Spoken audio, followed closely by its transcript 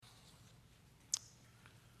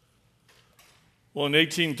Well, in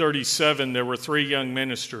 1837, there were three young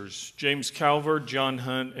ministers, James Calvert, John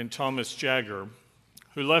Hunt, and Thomas Jagger,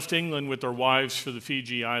 who left England with their wives for the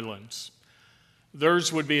Fiji Islands.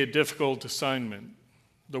 Theirs would be a difficult assignment.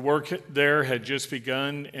 The work there had just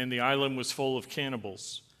begun, and the island was full of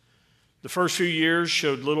cannibals. The first few years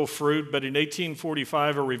showed little fruit, but in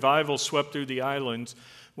 1845, a revival swept through the islands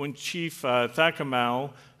when Chief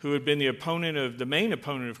Thakamau, who had been the main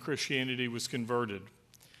opponent of Christianity, was converted.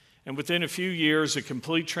 And within a few years, a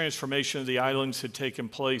complete transformation of the islands had taken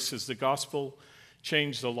place as the gospel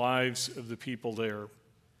changed the lives of the people there.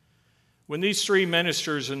 When these three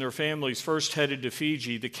ministers and their families first headed to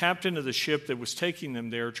Fiji, the captain of the ship that was taking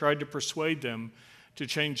them there tried to persuade them to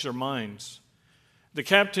change their minds. The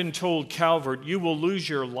captain told Calvert, "You will lose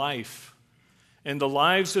your life and the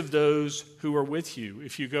lives of those who are with you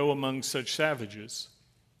if you go among such savages."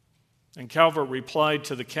 And Calvert replied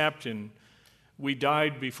to the captain, "We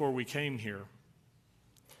died before we came here."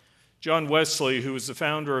 John Wesley, who was the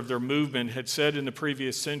founder of their movement, had said in the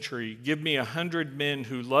previous century, "Give me 100 men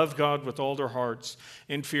who love God with all their hearts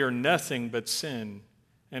and fear nothing but sin,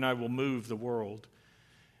 and I will move the world."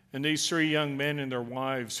 And these three young men and their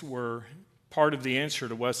wives were part of the answer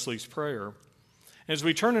to Wesley's prayer. As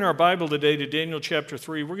we turn in our Bible today to Daniel chapter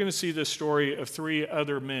 3, we're going to see the story of three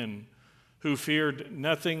other men who feared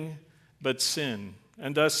nothing but sin.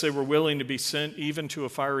 And thus they were willing to be sent even to a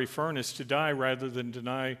fiery furnace to die rather than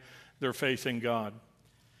deny their faith in God.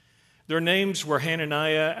 Their names were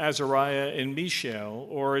Hananiah, Azariah, and Mishael,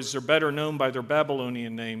 or as they're better known by their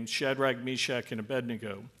Babylonian names, Shadrach, Meshach, and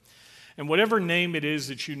Abednego. And whatever name it is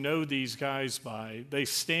that you know these guys by, they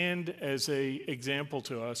stand as an example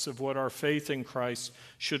to us of what our faith in Christ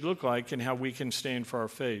should look like and how we can stand for our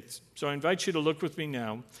faith. So I invite you to look with me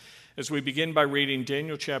now as we begin by reading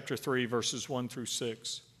Daniel chapter 3, verses 1 through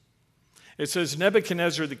 6. It says,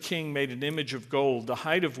 Nebuchadnezzar the king made an image of gold, the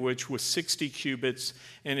height of which was 60 cubits,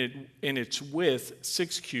 and its width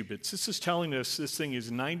 6 cubits. This is telling us this thing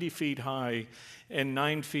is 90 feet high and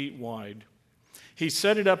 9 feet wide. He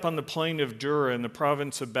set it up on the plain of Dura in the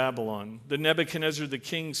province of Babylon. Then Nebuchadnezzar the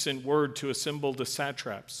king sent word to assemble the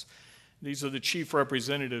satraps. These are the chief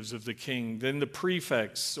representatives of the king. Then the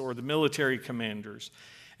prefects, or the military commanders,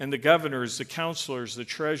 and the governors, the counselors, the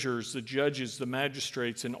treasurers, the judges, the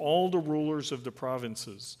magistrates, and all the rulers of the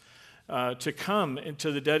provinces to come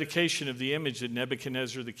into the dedication of the image that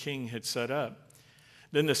Nebuchadnezzar the king had set up.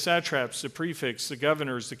 Then the satraps, the prefects, the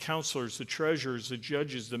governors, the counselors, the treasurers, the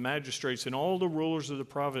judges, the magistrates, and all the rulers of the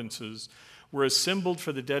provinces were assembled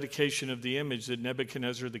for the dedication of the image that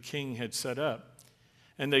Nebuchadnezzar the king had set up.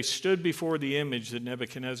 And they stood before the image that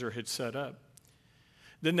Nebuchadnezzar had set up.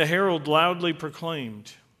 Then the herald loudly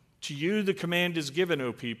proclaimed, "To you the command is given,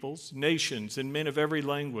 O peoples, nations, and men of every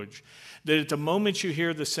language, that at the moment you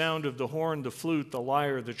hear the sound of the horn, the flute, the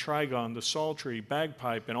lyre, the trigon, the psaltery,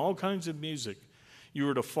 bagpipe, and all kinds of music, you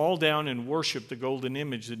are to fall down and worship the golden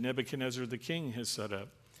image that Nebuchadnezzar the king has set up.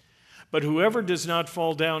 But whoever does not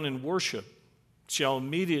fall down and worship shall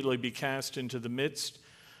immediately be cast into the midst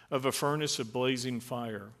of a furnace of blazing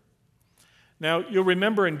fire." Now, you'll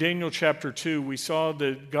remember in Daniel chapter 2, we saw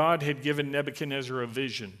that God had given Nebuchadnezzar a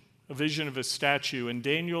vision of a statue, and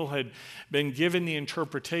Daniel had been given the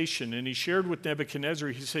interpretation, and he shared with Nebuchadnezzar,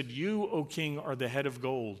 he said, "You, O king, are the head of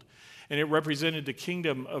gold," and it represented the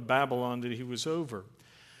kingdom of Babylon that he was over.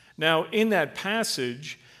 Now, in that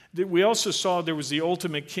passage, we also saw there was the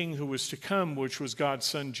ultimate king who was to come, which was God's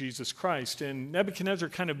son, Jesus Christ, and Nebuchadnezzar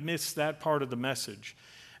kind of missed that part of the message.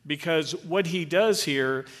 Because what he does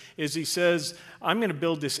here is he says, I'm going to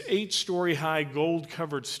build this 8-story high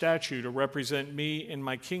gold-covered statue to represent me and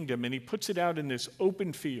my kingdom. And he puts it out in this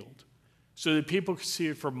open field so that people can see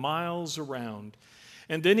it for miles around.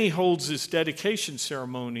 And then he holds this dedication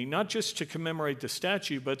ceremony, not just to commemorate the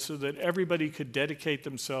statue, but so that everybody could dedicate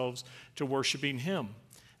themselves to worshiping him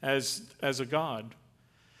as a god.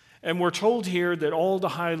 And we're told here that all the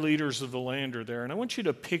high leaders of the land are there. And I want you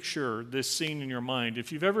to picture this scene in your mind.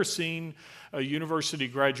 If you've ever seen a university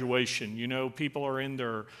graduation, you know, people are in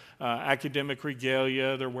their academic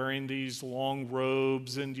regalia. They're wearing these long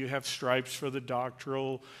robes, and you have stripes for the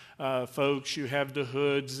doctoral folks. You have the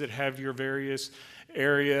hoods that have your various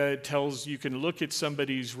area. It tells you can look at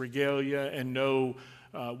somebody's regalia and know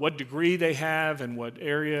what degree they have and what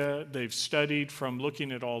area they've studied from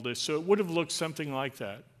looking at all this. So it would have looked something like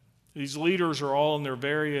that. These leaders are all in their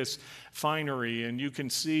various finery, and you can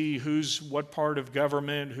see who's what part of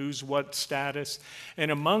government, who's what status. And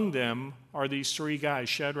among them are these three guys,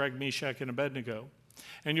 Shadrach, Meshach, and Abednego.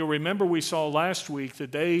 And you'll remember we saw last week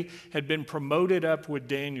that they had been promoted up with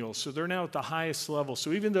Daniel, so they're now at the highest level.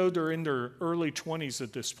 So even though they're in their early 20s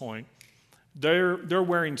at this point, They're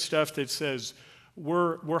wearing stuff that says,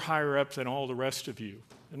 we're higher up than all the rest of you.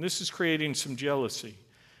 And this is creating some jealousy,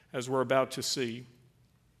 as we're about to see.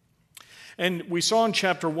 And we saw in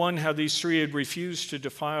chapter 1 how these three had refused to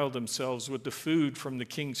defile themselves with the food from the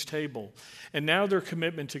king's table. And now their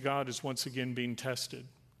commitment to God is once again being tested.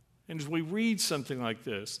 And as we read something like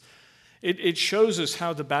this, it shows us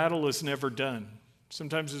how the battle is never done.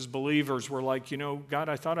 Sometimes as believers, we're like, God,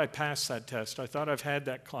 I thought I passed that test. I thought I've had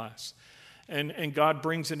that class. And God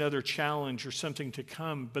brings another challenge or something to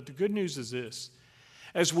come. But the good news is this.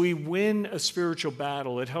 As we win a spiritual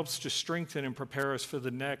battle, it helps to strengthen and prepare us for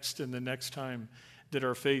the next and the next time that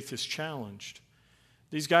our faith is challenged.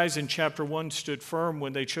 These guys in chapter 1 stood firm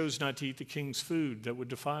when they chose not to eat the king's food that would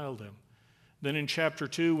defile them. Then in chapter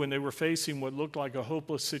 2, when they were facing what looked like a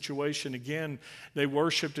hopeless situation, again, they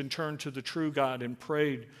worshiped and turned to the true God and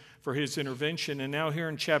prayed for his intervention. And now here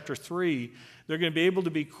in chapter 3, they're going to be able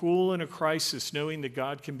to be cool in a crisis, knowing that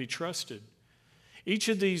God can be trusted. Each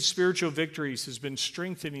of these spiritual victories has been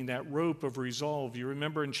strengthening that rope of resolve. You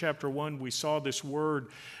remember in chapter 1, we saw this word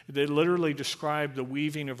that literally described the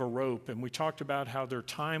weaving of a rope. And we talked about how their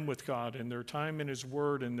time with God and their time in his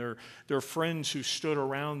word and their friends who stood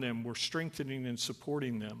around them were strengthening and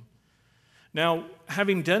supporting them. Now,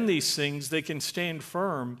 having done these things, they can stand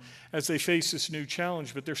firm as they face this new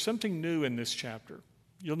challenge. But there's something new in this chapter.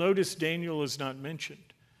 You'll notice Daniel is not mentioned.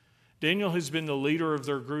 Daniel has been the leader of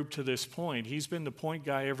their group to this point. He's been the point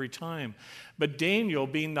guy every time. But Daniel,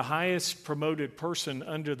 being the highest promoted person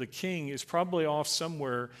under the king, is probably off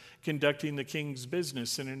somewhere conducting the king's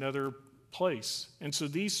business in another place. And so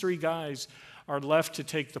these three guys are left to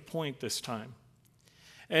take the point this time.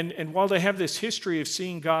 And while they have this history of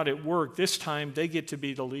seeing God at work, this time they get to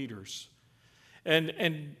be the leaders.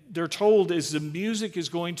 And they're told as the music is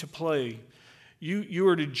going to play, you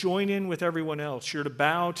are to join in with everyone else. You're to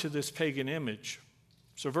bow to this pagan image.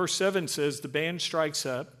 So verse 7 says, the band strikes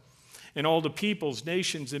up, and all the peoples,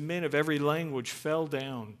 nations, and men of every language fell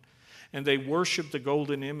down, and they worshiped the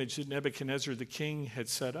golden image that Nebuchadnezzar the king had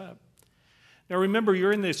set up. Now remember,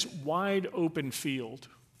 you're in this wide open field.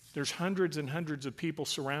 There's hundreds and hundreds of people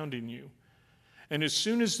surrounding you. And as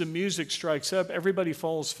soon as the music strikes up, everybody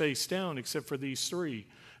falls face down except for these three.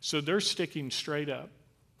 So they're sticking straight up.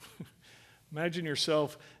 Imagine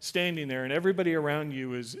yourself standing there and everybody around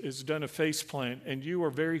you has done a face plant and you are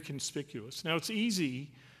very conspicuous. Now, it's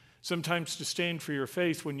easy sometimes to stand for your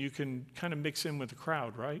faith when you can kind of mix in with the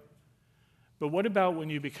crowd, right? But what about when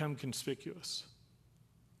you become conspicuous?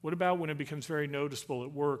 What about when it becomes very noticeable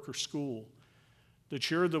at work or school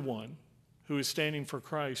that you're the one who is standing for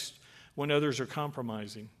Christ when others are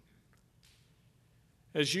compromising?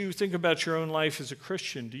 As you think about your own life as a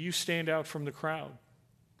Christian, do you stand out from the crowd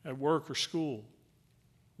at work or school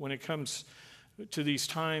when it comes to these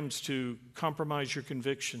times to compromise your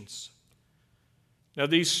convictions? Now,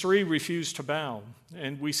 these three refuse to bow,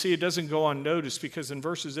 and we see it doesn't go unnoticed because in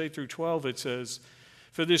verses 8 through 12 it says,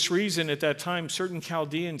 for this reason at that time certain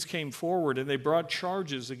Chaldeans came forward and they brought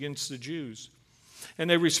charges against the Jews. And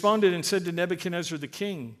they responded and said to Nebuchadnezzar the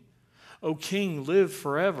king, O king, live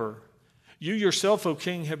forever. You yourself, O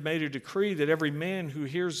king, have made a decree that every man who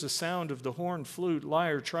hears the sound of the horn, flute,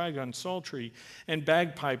 lyre, trigon, psaltery, and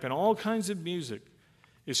bagpipe, and all kinds of music,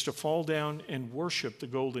 is to fall down and worship the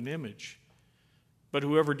golden image. But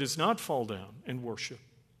whoever does not fall down and worship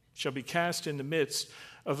shall be cast in the midst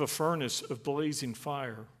of a furnace of blazing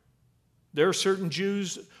fire. There are certain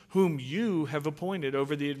Jews whom you have appointed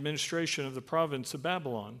over the administration of the province of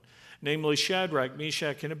Babylon, namely Shadrach,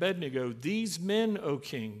 Meshach, and Abednego. These men, O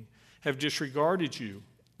king, have disregarded you.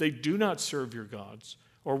 They do not serve your gods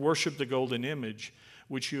or worship the golden image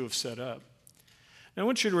which you have set up. Now, I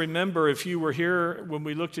want you to remember, if you were here when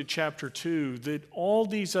we looked at chapter 2, that all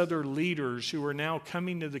these other leaders who are now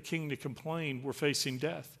coming to the king to complain were facing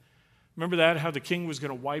death. Remember that, how the king was going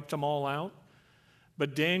to wipe them all out?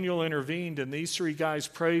 But Daniel intervened, and these three guys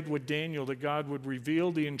prayed with Daniel that God would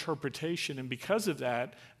reveal the interpretation, and because of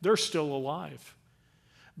that, they're still alive.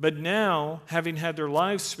 But now, having had their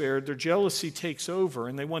lives spared, their jealousy takes over,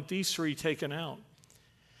 and they want these three taken out.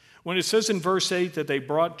 When it says in verse 8 that they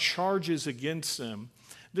brought charges against them,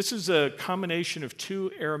 this is a combination of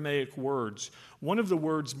two Aramaic words. One of the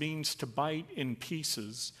words means to bite in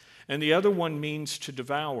pieces, and the other one means to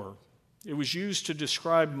devour. It was used to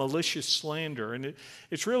describe malicious slander, and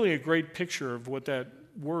it's really a great picture of what that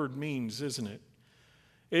word means, isn't it?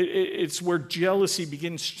 It's where jealousy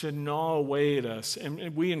begins to gnaw away at us,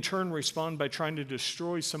 and we in turn respond by trying to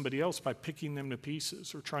destroy somebody else by picking them to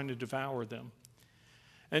pieces or trying to devour them.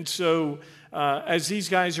 And so as these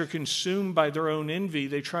guys are consumed by their own envy,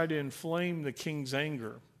 they try to inflame the king's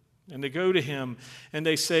anger. And they go to him and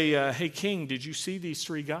they say, hey, king, did you see these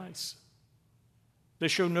three guys? They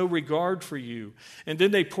show no regard for you. And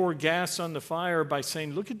then they pour gas on the fire by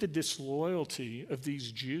saying, look at the disloyalty of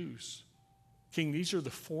these Jews. King, these are the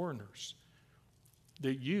foreigners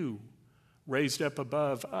that you raised up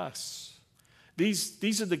above us.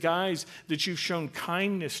 These are the guys that you've shown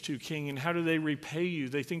kindness to, King, and how do they repay you?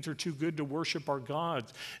 They think they're too good to worship our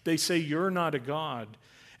gods. They say you're not a god,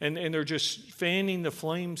 and they're just fanning the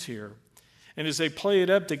flames here. And as they play it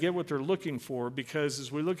up, they get what they're looking for, because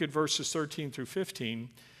as we look at verses 13 through 15,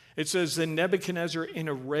 it says, then Nebuchadnezzar in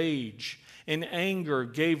a rage, in anger,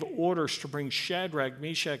 gave orders to bring Shadrach,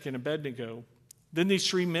 Meshach, and Abednego. Then these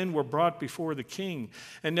three men were brought before the king,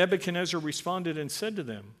 and Nebuchadnezzar responded and said to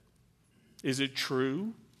them, is it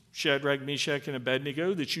true, Shadrach, Meshach, and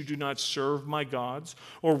Abednego, that you do not serve my gods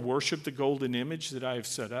or worship the golden image that I have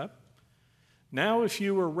set up? Now if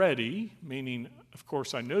you are ready, meaning, of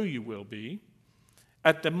course, I know you will be,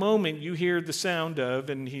 at the moment you hear the sound of,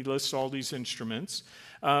 and he lists all these instruments,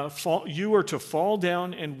 you are to fall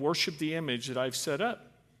down and worship the image that I've set up.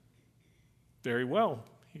 Very well,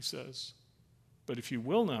 he says. But if you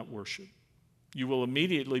will not worship, you will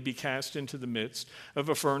immediately be cast into the midst of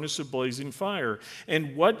a furnace of blazing fire.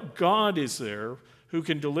 And what God is there who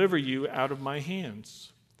can deliver you out of my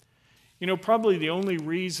hands? You know, probably the only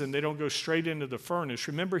reason they don't go straight into the furnace,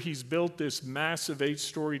 remember he's built this massive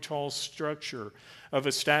 8-story tall structure of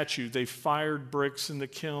a statue. They've fired bricks in the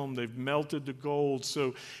kiln. They've melted the gold.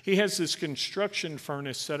 So he has this construction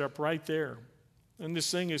furnace set up right there. And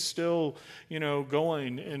this thing is still,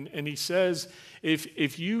 going. And he says,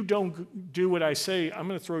 if you don't do what I say, I'm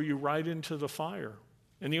going to throw you right into the fire.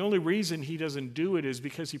 And the only reason he doesn't do it is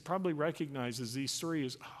because he probably recognizes these three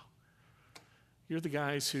as, you're the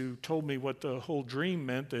guys who told me what the whole dream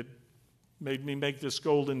meant that made me make this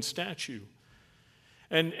golden statue.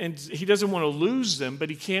 And he doesn't want to lose them,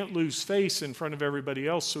 but he can't lose face in front of everybody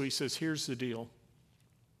else. So he says, here's the deal.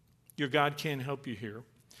 Your God can't help you here.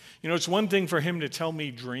 It's one thing for him to tell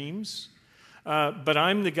me dreams, but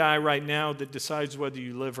I'm the guy right now that decides whether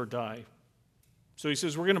you live or die. So he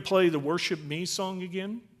says, we're going to play the Worship Me song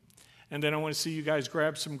again, and then I want to see you guys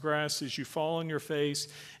grab some grass as you fall on your face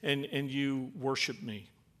and you worship me.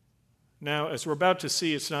 Now, as we're about to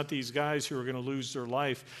see, it's not these guys who are going to lose their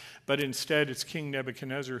life, but instead it's King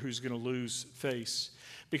Nebuchadnezzar who's going to lose face.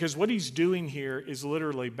 Because what he's doing here is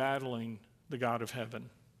literally battling the God of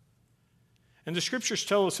heaven. And the scriptures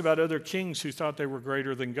tell us about other kings who thought they were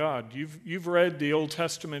greater than God. You've read the Old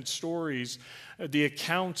Testament stories, the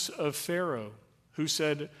accounts of Pharaoh, who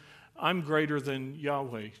said, I'm greater than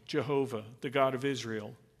Yahweh, Jehovah, the God of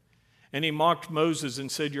Israel. And he mocked Moses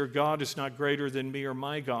and said, your God is not greater than me or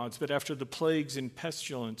my gods. But after the plagues and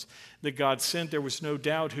pestilence that God sent, there was no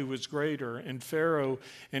doubt who was greater. And Pharaoh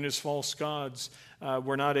and his false gods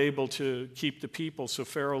were not able to keep the people. So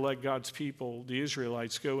Pharaoh let God's people, the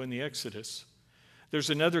Israelites, go in the Exodus. There's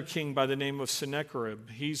another king by the name of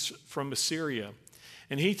Sennacherib. He's from Assyria,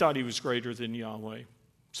 and he thought he was greater than Yahweh.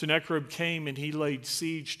 Sennacherib came and he laid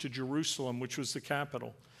siege to Jerusalem, which was the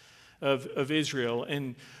capital of Israel.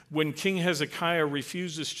 And when King Hezekiah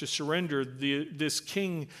refuses to surrender, this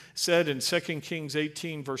king said in 2 Kings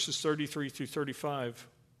 18, verses 33 through 35,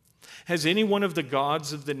 has any one of the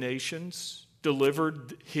gods of the nations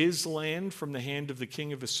delivered his land from the hand of the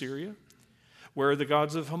king of Assyria? Where are the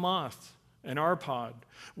gods of Hamath and Arpad?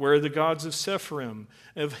 Where are the gods of Sepharim,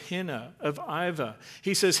 of Hena, of Iva?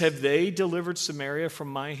 He says, have they delivered Samaria from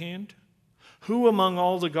my hand? Who among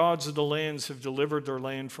all the gods of the lands have delivered their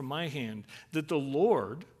land from my hand, that the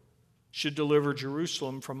Lord should deliver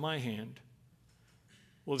Jerusalem from my hand?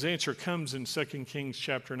 Well, his answer comes in 2 Kings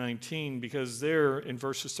chapter 19, because there in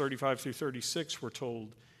verses 35 through 36 we're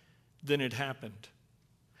told, then it happened.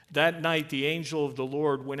 That night, the angel of the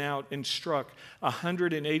Lord went out and struck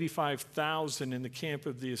 185,000 in the camp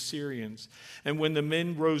of the Assyrians. And when the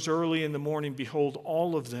men rose early in the morning, behold,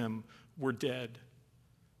 all of them were dead.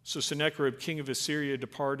 So Sennacherib, king of Assyria,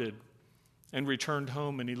 departed and returned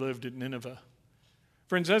home, and he lived at Nineveh.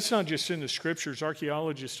 Friends, that's not just in the scriptures.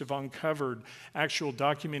 Archaeologists have uncovered actual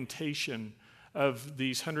documentation of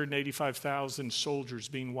these 185,000 soldiers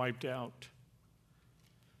being wiped out.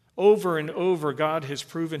 Over and over, God has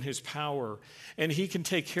proven his power, and he can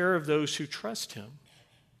take care of those who trust him.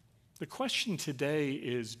 The question today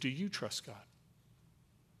is, do you trust God?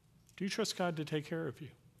 Do you trust God to take care of you?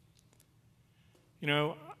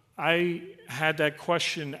 I had that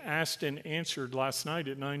question asked and answered last night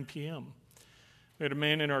at 9 p.m. We had a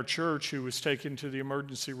man in our church who was taken to the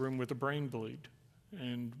emergency room with a brain bleed.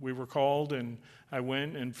 And we were called, and I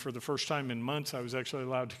went, and for the first time in months, I was actually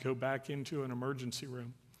allowed to go back into an emergency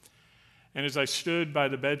room. And as I stood by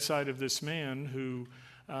the bedside of this man who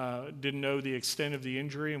didn't know the extent of the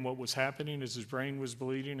injury and what was happening as his brain was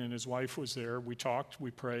bleeding and his wife was there, we talked,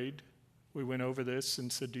 we prayed, we went over this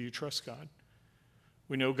and said, do you trust God?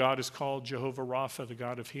 We know God is called Jehovah Rapha, the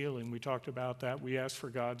God of healing. We talked about that. We asked for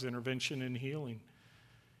God's intervention in healing.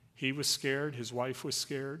 He was scared. His wife was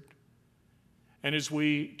scared. And as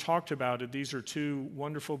we talked about it, these are two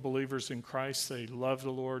wonderful believers in Christ. They love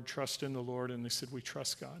the Lord, trust in the Lord, and they said, we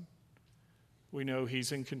trust God. We know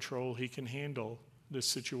He's in control. He can handle this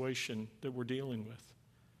situation that we're dealing with.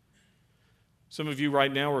 Some of you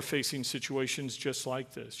right now are facing situations just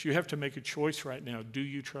like this. You have to make a choice right now. Do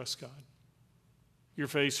you trust God? You're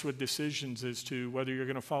faced with decisions as to whether you're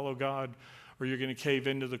going to follow God or you're going to cave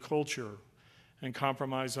into the culture and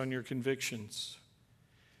compromise on your convictions.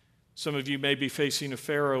 Some of you may be facing a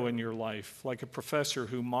Pharaoh in your life, like a professor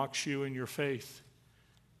who mocks you in your faith.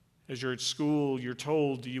 As you're at school, you're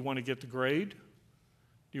told, do you want to get the grade?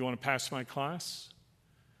 Do you want to pass my class?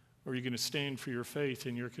 Or are you going to stand for your faith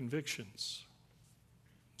and your convictions?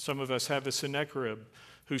 Some of us have a Sennacherib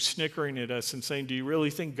who's snickering at us and saying, do you really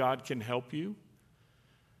think God can help you?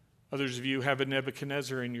 Others of you have a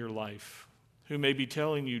Nebuchadnezzar in your life who may be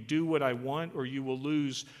telling you, do what I want or you will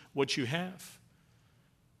lose what you have.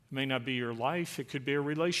 It may not be your life. It could be a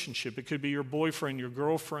relationship. It could be your boyfriend, your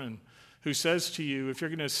girlfriend, who says to you, if you're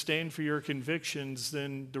going to stand for your convictions,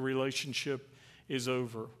 then the relationship is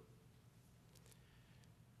over.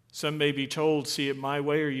 Some may be told, see it my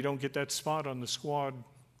way or you don't get that spot on the squad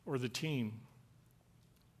or the team.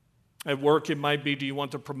 At work, it might be, do you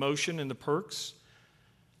want the promotion and the perks?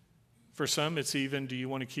 For some, it's even, do you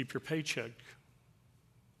want to keep your paycheck?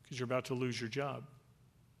 Because you're about to lose your job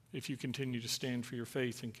if you continue to stand for your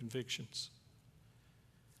faith and convictions.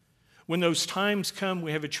 When those times come,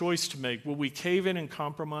 we have a choice to make. Will we cave in and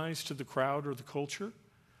compromise to the crowd or the culture?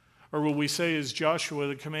 Or will we say, as Joshua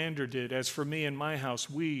the commander did, as for me and my house,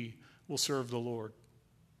 we will serve the Lord?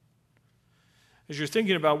 As you're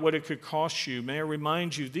thinking about what it could cost you, may I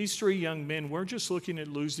remind you, these three young men weren't just looking at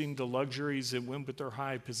losing the luxuries that went with their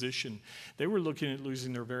high position. They were looking at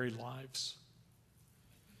losing their very lives.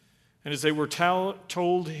 And as they were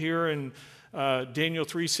told here in Daniel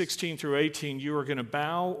 3:16 through 18, you are going to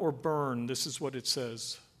bow or burn. This is what it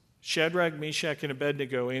says. Shadrach, Meshach, and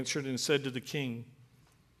Abednego answered and said to the king,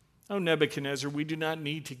 O Nebuchadnezzar, we do not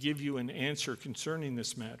need to give you an answer concerning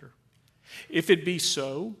this matter. If it be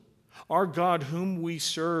so, our God whom we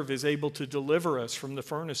serve is able to deliver us from the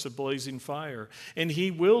furnace of blazing fire, and He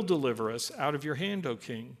will deliver us out of your hand, O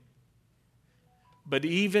king. But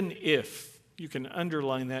even if, you can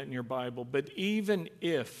underline that in your Bible, but even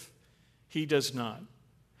if He does not,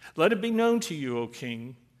 let it be known to you, O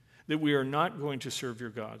king, that we are not going to serve your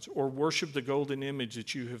gods or worship the golden image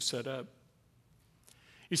that you have set up.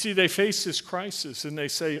 You see, they face this crisis and they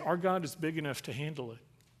say, our God is big enough to handle it.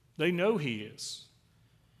 They know He is.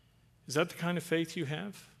 Is that the kind of faith you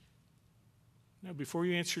have? Now, before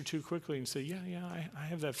you answer too quickly and say, yeah, I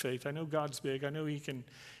have that faith. I know God's big. I know He can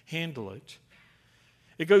handle it.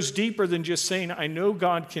 It goes deeper than just saying, I know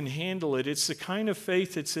God can handle it. It's the kind of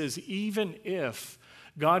faith that says, even if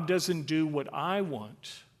God doesn't do what I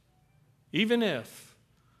want, even if,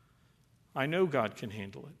 I know God can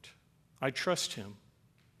handle it. I trust Him.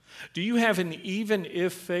 Do you have an even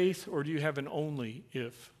if faith or do you have an only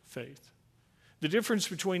if faith? The difference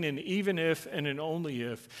between an even if and an only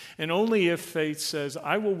if faith says,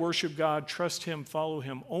 I will worship God, trust Him, follow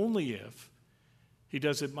Him only if He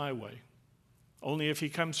does it my way. Only if He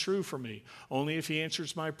comes through for me. Only if He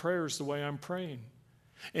answers my prayers the way I'm praying.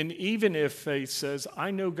 And even if faith says,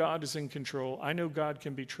 I know God is in control, I know God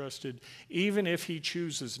can be trusted, even if He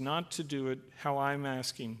chooses not to do it how I'm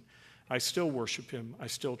asking, I still worship Him, I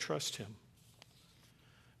still trust Him.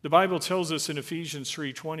 The Bible tells us in Ephesians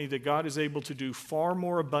 3:20 that God is able to do far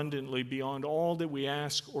more abundantly beyond all that we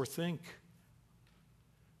ask or think.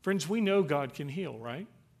 Friends, we know God can heal, right?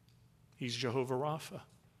 He's Jehovah Rapha.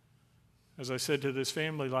 As I said to this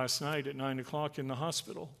family last night at 9 o'clock in the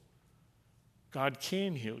hospital, God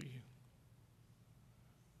can heal you.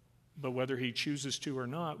 But whether He chooses to or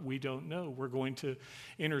not, we don't know. We're going to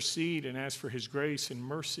intercede and ask for His grace and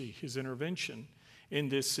mercy, His intervention in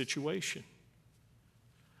this situation.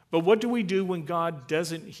 But what do we do when God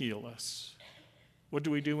doesn't heal us? What do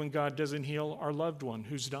we do when God doesn't heal our loved one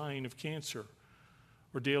who's dying of cancer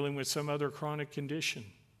or dealing with some other chronic condition?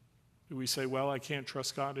 Do we say, well, I can't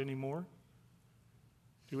trust God anymore?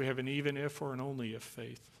 Do we have an even if or an only if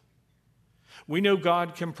faith? We know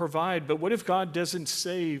God can provide, but what if God doesn't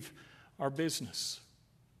save our business?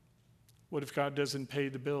 What if God doesn't pay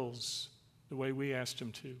the bills the way we asked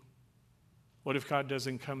Him to? What if God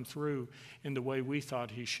doesn't come through in the way we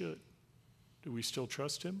thought he should? Do we still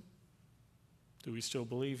trust him? Do we still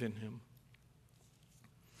believe in him?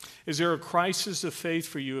 Is there a crisis of faith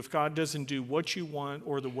for you if God doesn't do what you want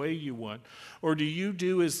or the way you want? Or do you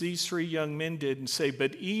do as these three young men did and say,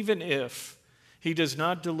 but even if he does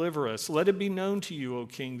not deliver us, let it be known to you, O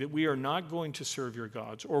king, that we are not going to serve your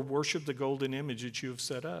gods or worship the golden image that you have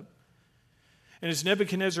set up. And as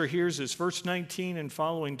Nebuchadnezzar hears this, verse 19 and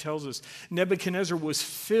following tells us, Nebuchadnezzar was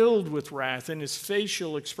filled with wrath, and his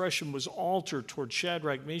facial expression was altered toward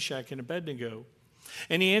Shadrach, Meshach, and Abednego.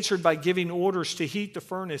 And he answered by giving orders to heat the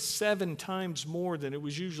furnace 7 times more than it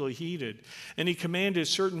was usually heated. And he commanded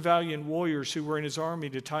certain valiant warriors who were in his army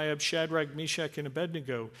to tie up Shadrach, Meshach, and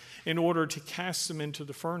Abednego in order to cast them into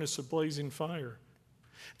the furnace of blazing fire.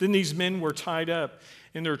 Then these men were tied up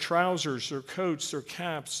in their trousers, their coats, their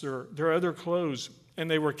caps, their other clothes, and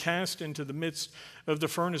they were cast into the midst of the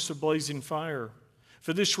furnace of blazing fire.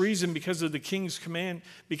 For this reason, because the king's command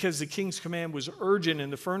was urgent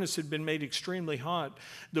and the furnace had been made extremely hot,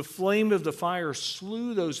 the flame of the fire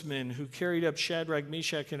slew those men who carried up Shadrach,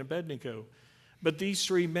 Meshach, and Abednego. But these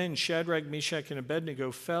 3 men, Shadrach, Meshach, and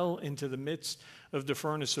Abednego, fell into the midst of the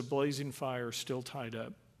furnace of blazing fire, still tied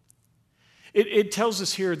up. It tells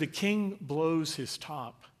us here the king blows his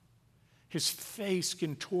top. His face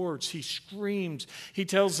contorts. He screams. He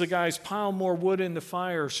tells the guys, pile more wood in the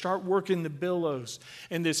fire. Start working the billows.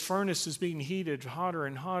 And this furnace is being heated hotter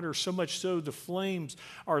and hotter, so much so the flames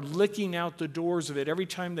are licking out the doors of it. Every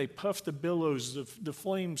time they puff the billows, the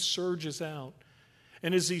flame surges out.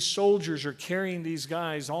 And as these soldiers are carrying these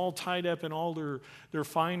guys all tied up in all their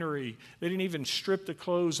finery, they didn't even strip the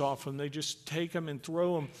clothes off them. They just take them and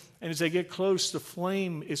throw them. And as they get close, the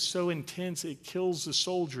flame is so intense it kills the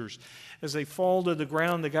soldiers. As they fall to the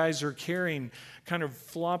ground, the guys are carrying kind of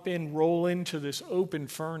flop in, roll into this open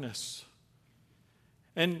furnace.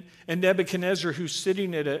 And Nebuchadnezzar, who's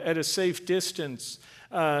sitting at a safe distance,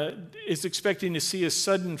 is expecting to see a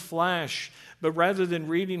sudden flash. But rather than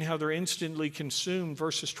reading how they're instantly consumed,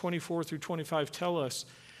 verses 24 through 25 tell us,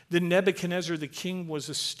 then Nebuchadnezzar the king was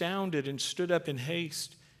astounded and stood up in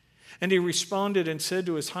haste. And he responded and said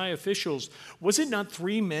to his high officials, was it not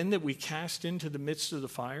 3 men that we cast into the midst of the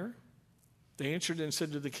fire? They answered and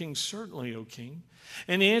said to the king, certainly, O king.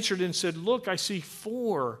 And he answered and said, look, I see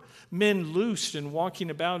 4 men loosed and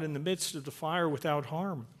walking about in the midst of the fire without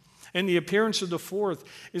harm. And the appearance of the 4th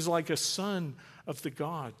is like a son of the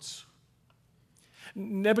gods.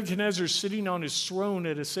 Nebuchadnezzar is sitting on his throne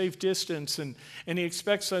at a safe distance, and he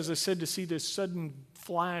expects, as I said, to see this sudden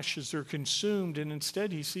flash as they're consumed, and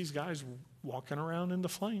instead he sees guys walking around in the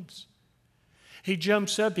flames. He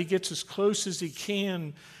jumps up, he gets as close as he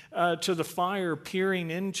can to the fire, peering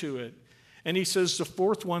into it, and he says the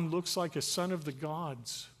 4th one looks like a son of the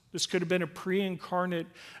gods. This could have been a pre-incarnate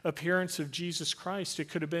appearance of Jesus Christ. It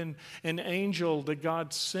could have been an angel that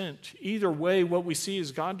God sent. Either way, what we see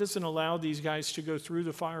is God doesn't allow these guys to go through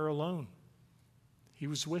the fire alone. He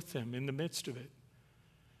was with them in the midst of it.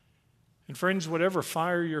 And friends, whatever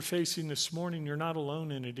fire you're facing this morning, you're not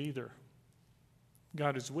alone in it either.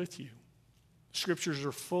 God is with you. Scriptures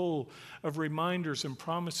are full of reminders and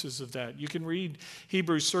promises of that. You can read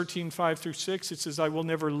Hebrews 13, 5 through 6. It says, I will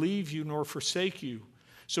never leave you nor forsake you.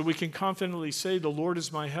 So we can confidently say, the Lord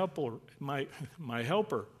is my helper, my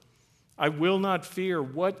helper. I will not fear.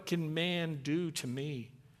 What can man do to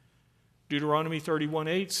me? Deuteronomy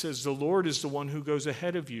 31:8 says, the Lord is the one who goes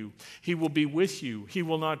ahead of you. He will be with you. He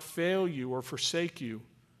will not fail you or forsake you.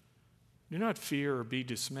 Do not fear or be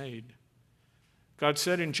dismayed. God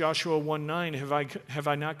said in Joshua 1:9, have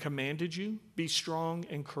I not commanded you? Be strong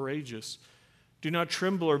and courageous. Do not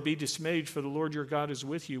tremble or be dismayed, for the Lord your God is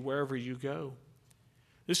with you wherever you go.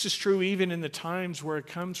 This is true even in the times where it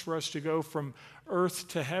comes for us to go from earth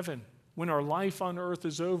to heaven. When our life on earth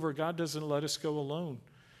is over, God doesn't let us go alone.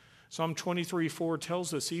 Psalm 23:4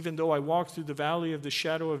 tells us, even though I walk through the valley of the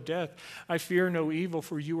shadow of death, I fear no evil,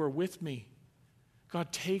 for you are with me.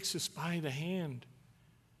 God takes us by the hand,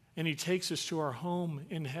 and he takes us to our home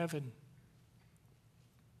in heaven.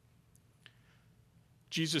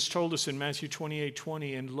 Jesus told us in Matthew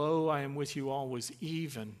 28:20, and lo, I am with you always,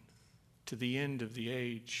 even to the end of the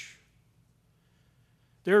age.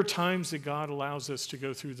 There are times that God allows us to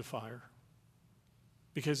go through the fire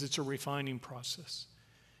because it's a refining process.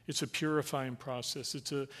 It's a purifying process.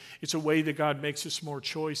 It's a way that God makes us more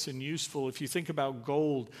choice and useful. If you think about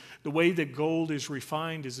gold, the way that gold is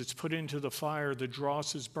refined is it's put into the fire, the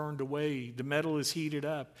dross is burned away, the metal is heated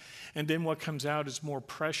up, and then what comes out is more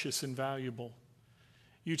precious and valuable.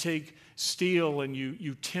 You take steel and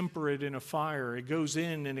you temper it in a fire. It goes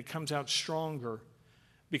in and it comes out stronger.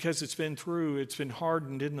 because it's been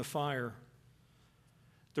hardened in the fire.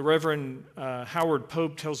 The Reverend Howard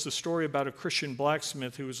Pope tells the story about a Christian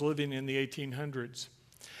blacksmith who was living in the 1800s.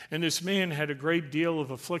 And this man had a great deal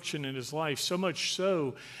of affliction in his life, so much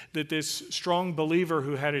so that this strong believer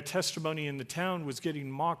who had a testimony in the town was getting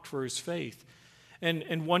mocked for his faith.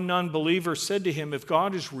 And one non-believer said to him, "If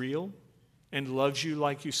God is real and loves you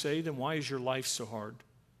like you say, then why is your life so hard?"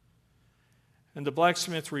 And the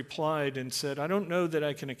blacksmith replied and said, "I don't know that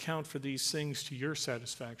I can account for these things to your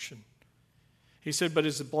satisfaction." He said, "But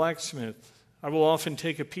as a blacksmith, I will often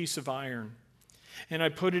take a piece of iron, and I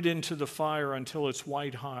put it into the fire until it's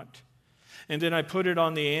white hot. And then I put it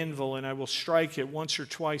on the anvil, and I will strike it once or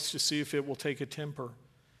twice to see if it will take a temper.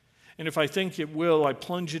 And if I think it will, I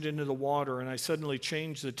plunge it into the water, and I suddenly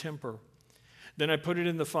change the temper. Then I put it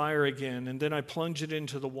in the fire again, and then I plunge it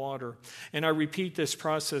into the water. And I repeat this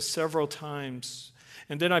process several times.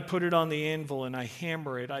 And then I put it on the anvil, and I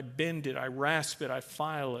hammer it, I bend it, I rasp it, I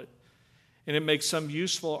file it. And it makes some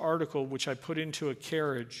useful article which I put into a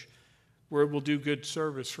carriage where it will do good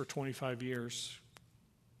service for 25 years.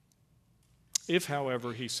 If,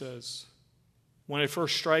 however," he says, "when I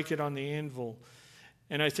first strike it on the anvil,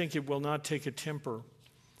 and I think it will not take a temper,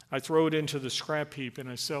 I throw it into the scrap heap and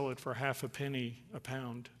I sell it for half a penny a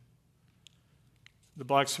pound." The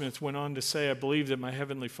blacksmith went on to say, "I believe that my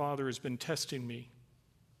heavenly Father has been testing me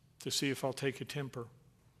to see if I'll take a temper.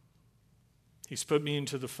 He's put me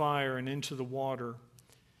into the fire and into the water.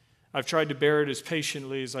 I've tried to bear it as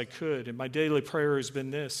patiently as I could, and my daily prayer has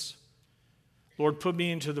been this: Lord, put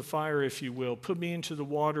me into the fire if you will. Put me into the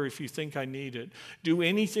water if you think I need it. Do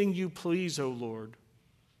anything you please, O Lord.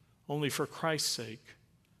 Only for Christ's sake,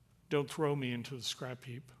 don't throw me into the scrap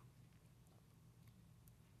heap."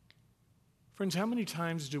 Friends, how many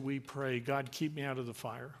times do we pray, "God, keep me out of the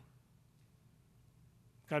fire.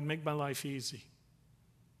 God, make my life easy.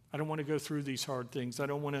 I don't want to go through these hard things. I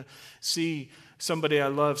don't want to see somebody I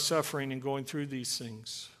love suffering and going through these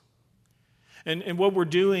things." And what we're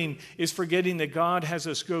doing is forgetting that God has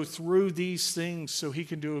us go through these things so he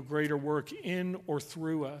can do a greater work in or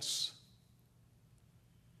through us.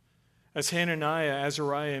 As Hananiah,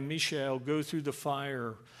 Azariah, and Mishael go through the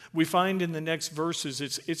fire, we find in the next verses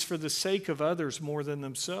it's for the sake of others more than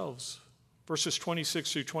themselves. Verses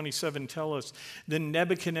 26 through 27 tell us, "Then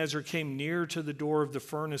Nebuchadnezzar came near to the door of the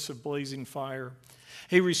furnace of blazing fire.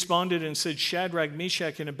 He responded and said, 'Shadrach,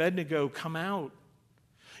 Meshach, and Abednego, come out,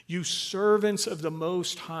 you servants of the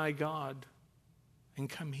Most High God, and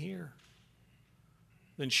come here.'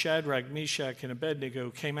 Then Shadrach, Meshach, and Abednego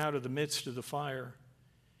came out of the midst of the fire.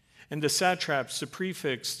 And the satraps, the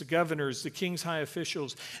prefects, the governors, the king's high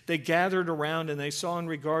officials, they gathered around, and they saw in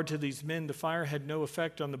regard to these men, the fire had no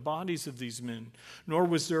effect on the bodies of these men, nor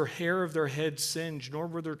was their hair of their heads singed, nor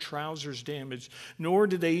were their trousers damaged, nor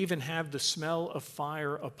did they even have the smell of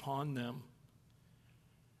fire upon them."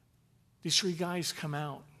 These three guys come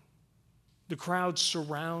out. The crowd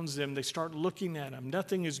surrounds them. They start looking at them.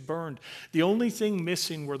 Nothing is burned. The only thing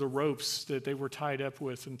missing were the ropes that they were tied up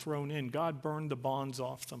with and thrown in. God burned the bonds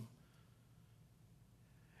off them.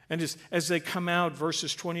 And as they come out,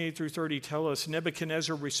 verses 28 through 30 tell us,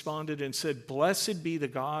 Nebuchadnezzar responded and said, "Blessed be the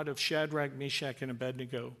God of Shadrach, Meshach, and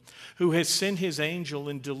Abednego, who has sent his angel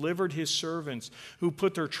and delivered his servants who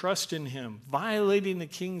put their trust in him, violating the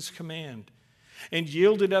king's command, and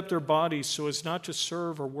yielded up their bodies so as not to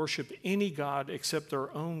serve or worship any god except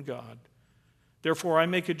their own God. Therefore I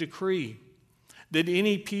make a decree that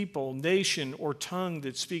any people, nation, or tongue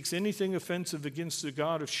that speaks anything offensive against the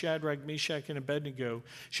God of Shadrach, Meshach, and Abednego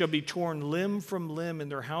shall be torn limb from limb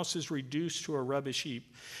and their houses reduced to a rubbish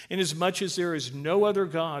heap, inasmuch as there is no other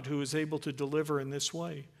God who is able to deliver in this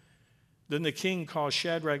way." Then the king caused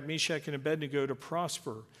Shadrach, Meshach, and Abednego to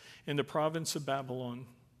prosper in the province of Babylon.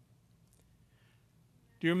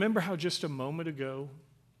 Do you remember how just a moment ago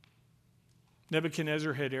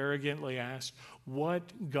Nebuchadnezzar had arrogantly asked,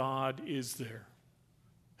 "What God is there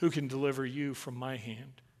who can deliver you from my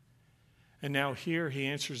hand?" And now here he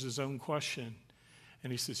answers his own question,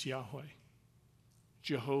 and he says, "Yahweh,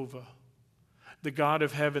 Jehovah, the God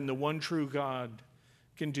of heaven, the one true God,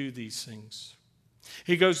 can do these things."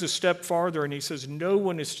 He goes a step farther and he says, "No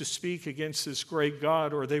one is to speak against this great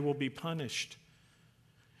God or they will be punished."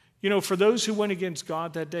 You know, for those who went against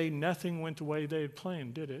God that day, nothing went the way they had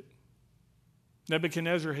planned, did it?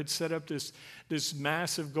 Nebuchadnezzar had set up this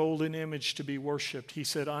massive golden image to be worshipped. He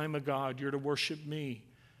said, "I'm a God, you're to worship me."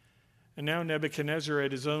 And now Nebuchadnezzar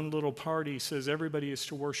at his own little party says everybody is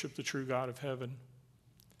to worship the true God of heaven.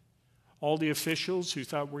 All the officials who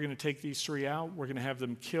thought we're going to take these three out, we're going to have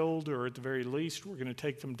them killed, or at the very least, we're going to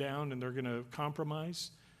take them down and they're going to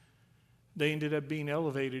compromise. they ended up being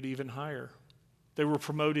elevated even higher. They were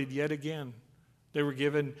promoted yet again. They were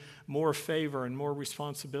given more favor and more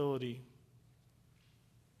responsibility.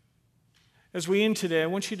 As we end today, I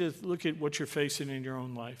want you to look at what you're facing in your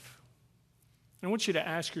own life. And I want you to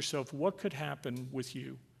ask yourself, what could happen with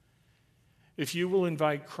you if you will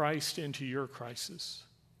invite Christ into your crisis?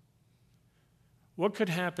 What could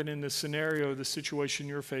happen in the scenario, the situation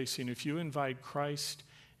you're facing, if you invite Christ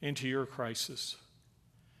into your crisis?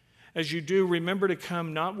 As you do, remember to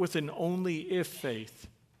come not with an only if faith,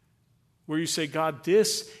 where you say, God,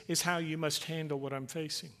 this is how you must handle what I'm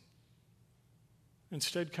facing.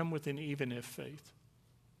 Instead, come with an even if faith.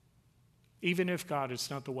 Even if, God, it's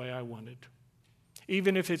not the way I wanted.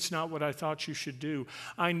 Even if it's not what I thought you should do.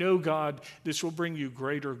 I know, God, this will bring you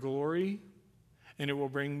greater glory, and it will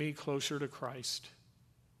bring me closer to Christ.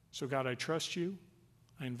 So, God, I trust you.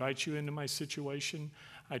 I invite you into my situation.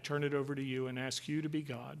 I turn it over to you and ask you to be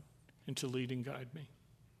God and to lead and guide me.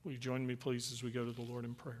 Will you join me, please, as we go to the Lord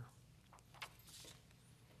in prayer?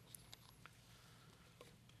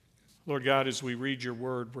 Lord God, as we read your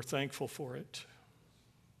word, we're thankful for it.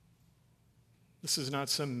 This is not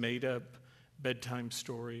some made-up bedtime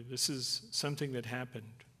story. This is something that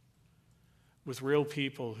happened with real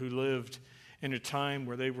people who lived in a time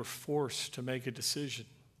where they were forced to make a decision.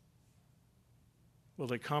 Will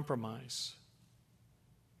they compromise?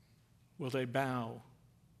 Will they bow?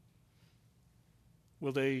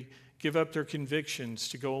 Will they give up their convictions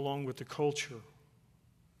to go along with the culture,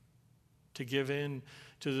 to give in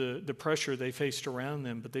to the pressure they faced around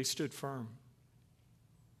them, but they stood firm?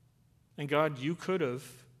 And God, you could have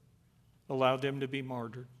allowed them to be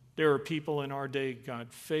martyred. There are people in our day,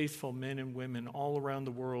 God, faithful men and women all around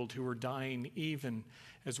the world who are dying even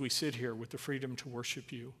as we sit here with the freedom to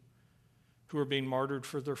worship you, who are being martyred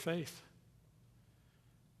for their faith.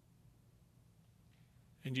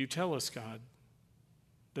 And you tell us, God,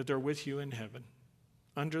 that they're with you in heaven,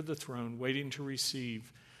 under the throne, waiting to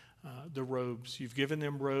receive the robes. You've given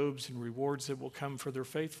them robes and rewards that will come for their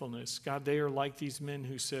faithfulness. God, they are like these men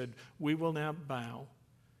who said, we will not bow.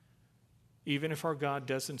 Even if our God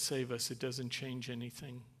doesn't save us, it doesn't change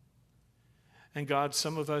anything. And God,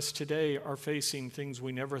 some of us today are facing things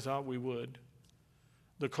we never thought we would.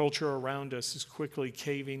 The culture around us is quickly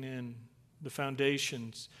caving in. The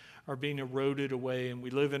foundations are being eroded away, and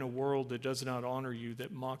we live in a world that does not honor you,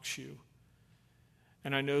 that mocks you.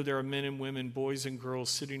 And I know there are men and women, boys and girls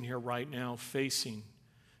sitting here right now facing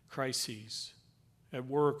crises at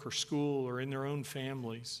work or school or in their own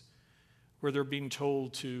families, where they're being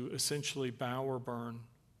told to essentially bow or burn.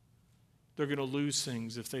 They're going to lose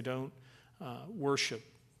things if they don't worship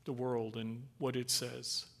the world and what it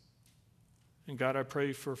says. And God, I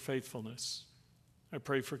pray for faithfulness. I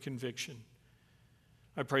pray for conviction.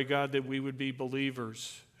 I pray, God, that we would be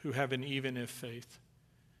believers who have an even if faith,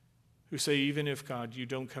 who say, even if, God, you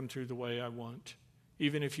don't come through the way I want,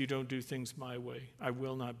 even if you don't do things my way, I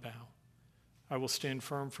will not bow. I will stand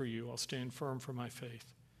firm for you. I'll stand firm for my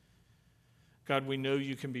faith. God, we know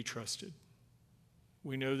you can be trusted.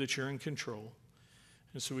 We know that you're in control.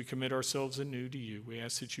 And so we commit ourselves anew to you. We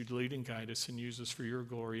ask that you'd lead and guide us and use us for your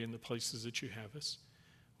glory in the places that you have us.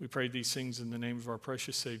 We pray these things in the name of our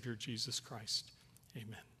precious Savior, Jesus Christ.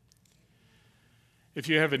 Amen. If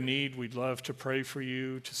you have a need, we'd love to pray for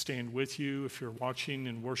you, to stand with you. If you're watching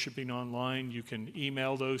and worshiping online, you can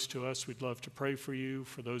email those to us. We'd love to pray for you.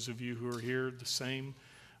 For those of you who are here, the same.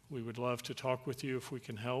 We would love to talk with you if we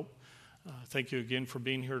can help. Thank you again for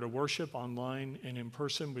being here to worship online and in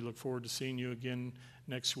person. We look forward to seeing you again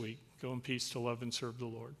next week. Go in peace to love and serve the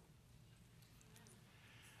Lord.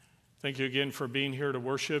 Thank you again for being here to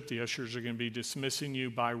worship. The ushers are going to be dismissing you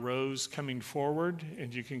by rows coming forward,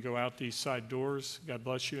 and you can go out these side doors. God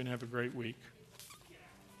bless you and have a great week.